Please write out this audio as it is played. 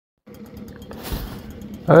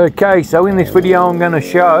Okay, so in this video I'm going to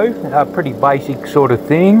show a pretty basic sort of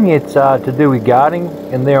thing. It's to do with gardening,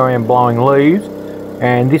 and there I am blowing leaves,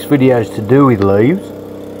 and this video is to do with leaves.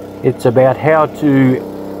 It's about how to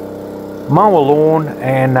mow a lawn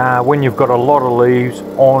and when you've got a lot of leaves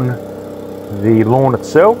on the lawn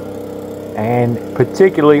itself, and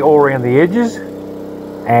particularly all around the edges.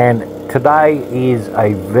 And today is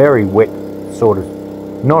a very wet sort of,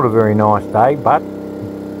 not a very nice day, but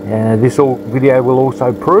this video will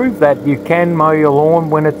also prove that you can mow your lawn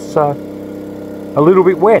when it's a little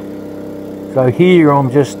bit wet. So here I'm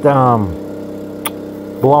just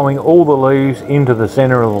blowing all the leaves into the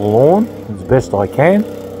center of the lawn as best I can.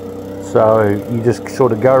 So you just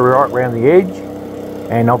sort of go right around the edge,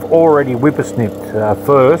 and I've already whippersnipped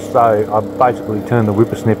first, so I basically turned the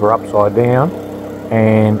whippersnipper upside down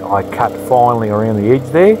and I cut finely around the edge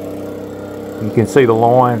there. You can see the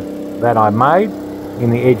line that I made in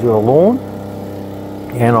the edge of the lawn,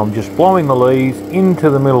 and I'm just blowing the leaves into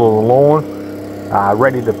the middle of the lawn,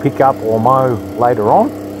 ready to pick up or mow later on.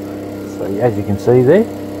 So as you can see there,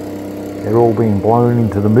 they're all being blown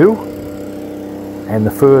into the middle, and the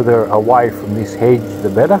further away from this hedge the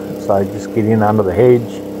better. So just get in under the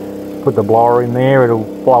hedge, put the blower in there, it'll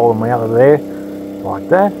blow them out of there like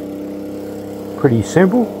that. Pretty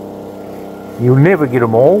simple. You'll never get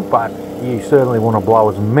them all, but you certainly want to blow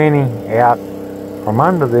as many out from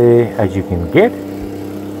under there as you can get.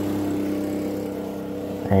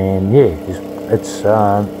 And yeah, it's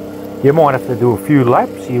you might have to do a few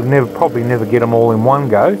laps. You'll probably never get them all in one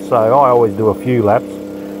go, so I always do a few laps.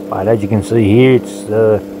 But as you can see here, it's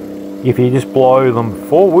if you just blow them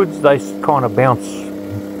forwards, they kind of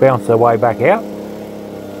bounce their way back out.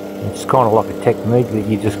 It's kind of like a technique that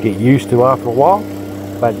you just get used to after a while.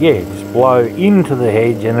 But yeah, just blow into the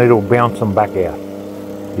hedge and it'll bounce them back out.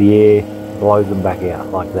 The air blows them back out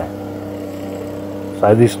like that.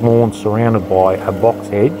 So this lawn's surrounded by a box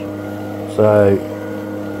hedge. So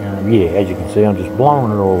yeah, as you can see, I'm just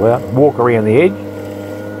blowing it all out. Walk around the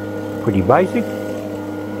edge. Pretty basic.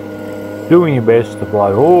 Doing your best to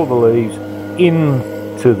blow all the leaves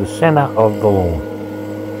into the center of the lawn.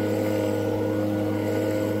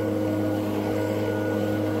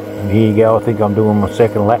 And here you go, I think I'm doing my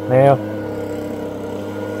second lap now.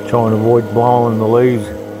 Trying to avoid blowing the leaves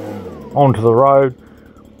onto the road.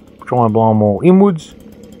 Try and blow them all inwards.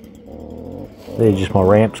 They're just my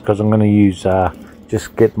ramps, because I'm going to use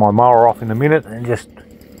just get my mower off in a minute and just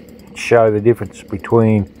show the difference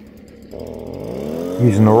between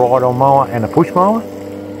using a ride-on mower and a push mower,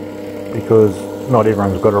 because not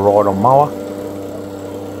everyone's got a ride-on mower.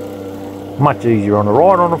 Much easier on a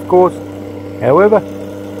ride-on, of course. However,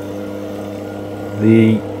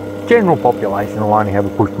 the general population will only have a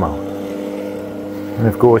push mower. And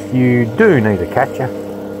of course you do need a catcher.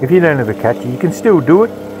 If you don't have a catcher, you can still do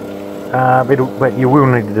it, but you will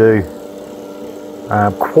need to do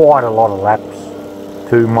quite a lot of laps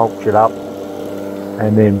to mulch it up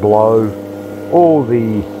and then blow all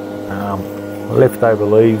the leftover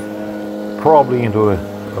leaves probably into a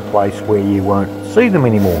place where you won't see them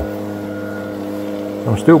anymore.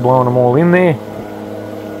 I'm still blowing them all in there.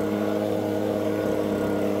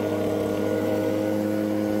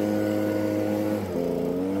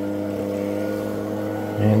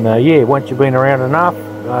 And yeah, once you've been around enough,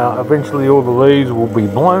 eventually all the leaves will be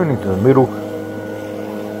blown into the middle,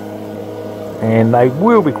 and they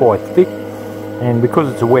will be quite thick. And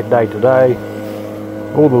because it's a wet day today,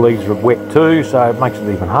 all the leaves are wet too, so it makes it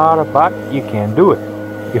even harder, but you can do it.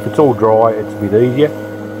 If it's all dry, it's a bit easier.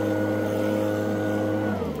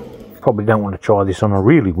 Probably don't want to try this on a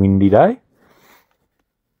really windy day,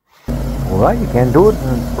 although you can do it.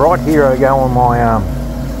 And right here I go on my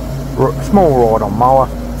small ride-on mower.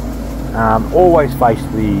 Always face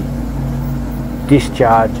the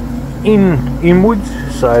discharge inwards,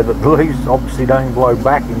 so that the leaves obviously don't blow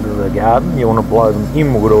back into the garden. You want to blow them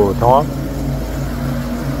inward all the time.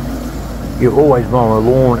 You always blow a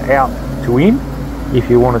lawn out to in if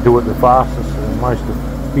you want to do it the fastest and most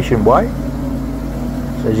efficient way.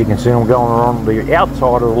 So as you can see, I'm going around the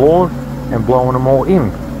outside of the lawn and blowing them all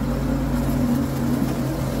in.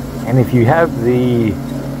 And if you have the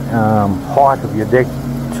height of your deck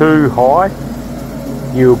too high,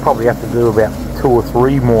 you'll probably have to do about 2 or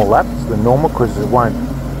 3 more laps than normal, because it won't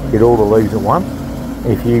get all the leaves at once.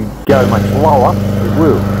 If you go much lower, it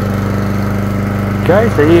will. Okay,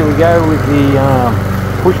 so here we go with the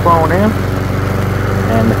push mower now,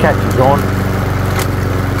 and the catch is on,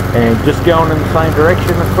 and just going in the same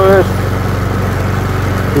direction at first.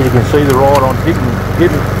 As you can see, the ride-on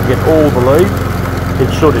didn't get all the leaves. It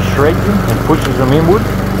sort of shreds them and pushes them inward,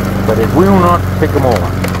 but it will not pick them all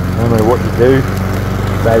up. No matter what you do,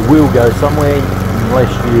 they will go somewhere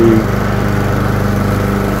unless you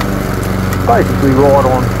basically ride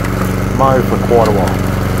on mow for quite a while.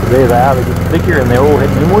 So there they are, they're getting thicker and they're all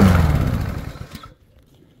heading inward.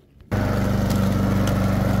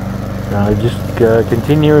 So just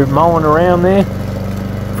continue mowing around there,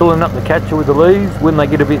 filling up the catcher with the leaves. When they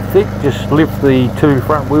get a bit thick, just lift the two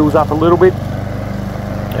front wheels up a little bit,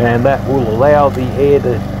 and that will allow the air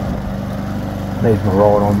to, there's my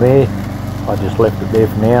ride on there. I just left it there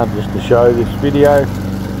for now just to show this video,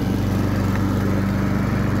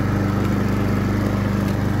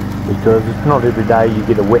 because it's not every day you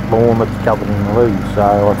get a wet lawn that's covered in leaves.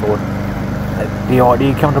 So I thought the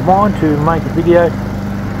idea come to mind to make a video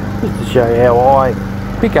just to show how I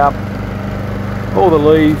pick up all the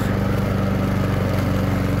leaves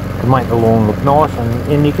to make the lawn look nice,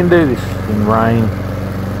 and you can do this in rain.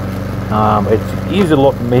 It is a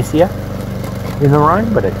lot messier in the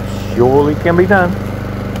rain, but it surely can be done.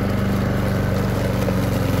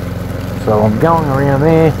 So I'm going around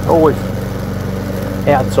there, always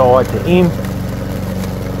outside to in.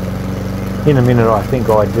 In a minute I think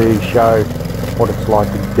I do show what it's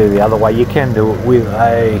like to do the other way. You can do it with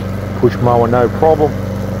a push mower, no problem.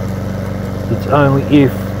 It's only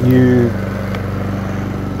if you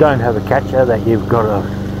don't have a catcher that you've got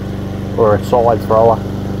or a side thrower,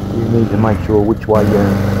 you need to make sure which way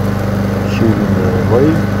you're shooting the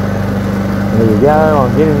lead. There you go,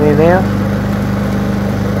 I'm getting there now.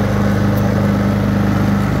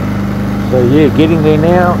 So yeah, getting there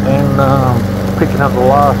now and picking up the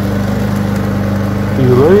last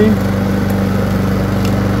few leaves.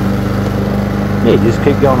 Yeah, just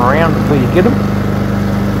keep going around until you get them.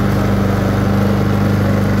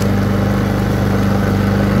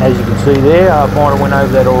 As you can see there, I might have went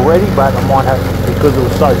over that already, but I might have, because it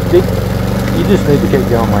was so thick, you just need to keep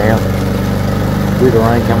going around. With the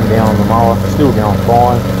rain coming down on the mower, still going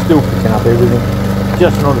fine, still picking up everything.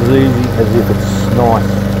 Just not as easy as if it's nice,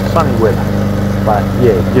 sunny weather. But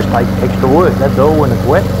yeah, just take extra work, that's all when it's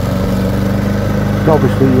wet.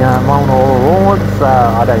 Obviously mowing all the lawns,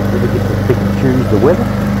 I don't really get to pick and choose the weather.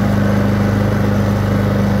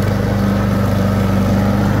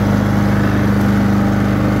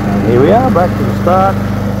 And here we are, back to the start.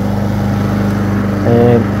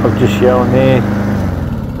 And I've just shown there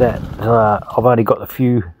that I've only got a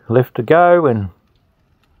few left to go, and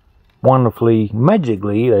wonderfully,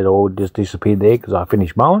 magically, they all just disappeared there because I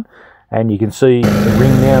finished mowing. And you can see the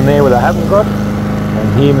ring down there where I haven't got.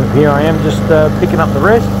 And here I am just picking up the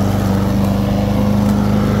rest.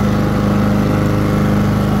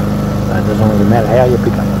 So it doesn't really matter how you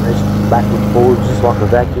pick up the rest, backwards, forwards, just like a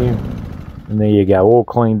vacuum. And there you go, all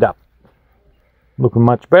cleaned up. Looking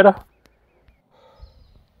much better.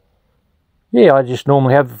 Yeah, I just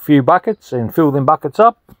normally have a few buckets and fill them buckets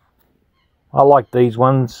up. I like these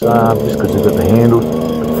ones just because they've got the handles,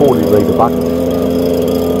 40 litre buckets.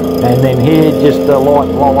 And then here just a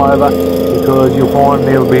light blow over, because you'll find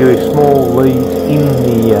there'll be small leaves in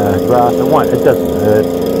the grass. It doesn't hurt.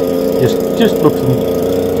 Just looks,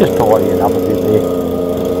 just tidy it up a bit there.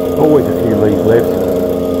 Always a few leaves left.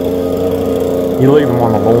 You leave them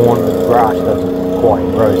on the lawn, the grass doesn't quite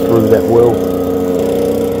grow through that well.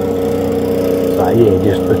 So yeah,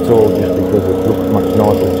 it's all just because it looks much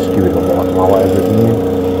nicer. Just give it a light blow over at the end.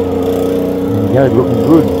 There you go, looking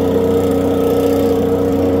good.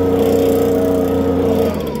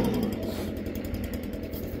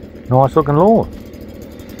 Nice looking lawn.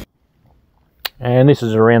 And this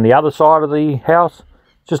is around the other side of the house,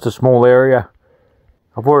 just a small area.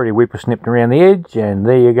 I've already whippersnipped around the edge, and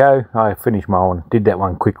there you go, I finished mowing. Did that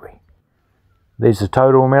one quickly. There's the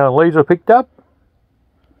total amount of leaves I picked up,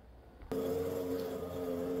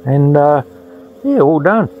 and yeah, all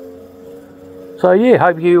done. So yeah,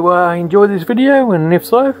 hope you enjoyed this video, and if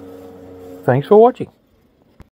so, thanks for watching.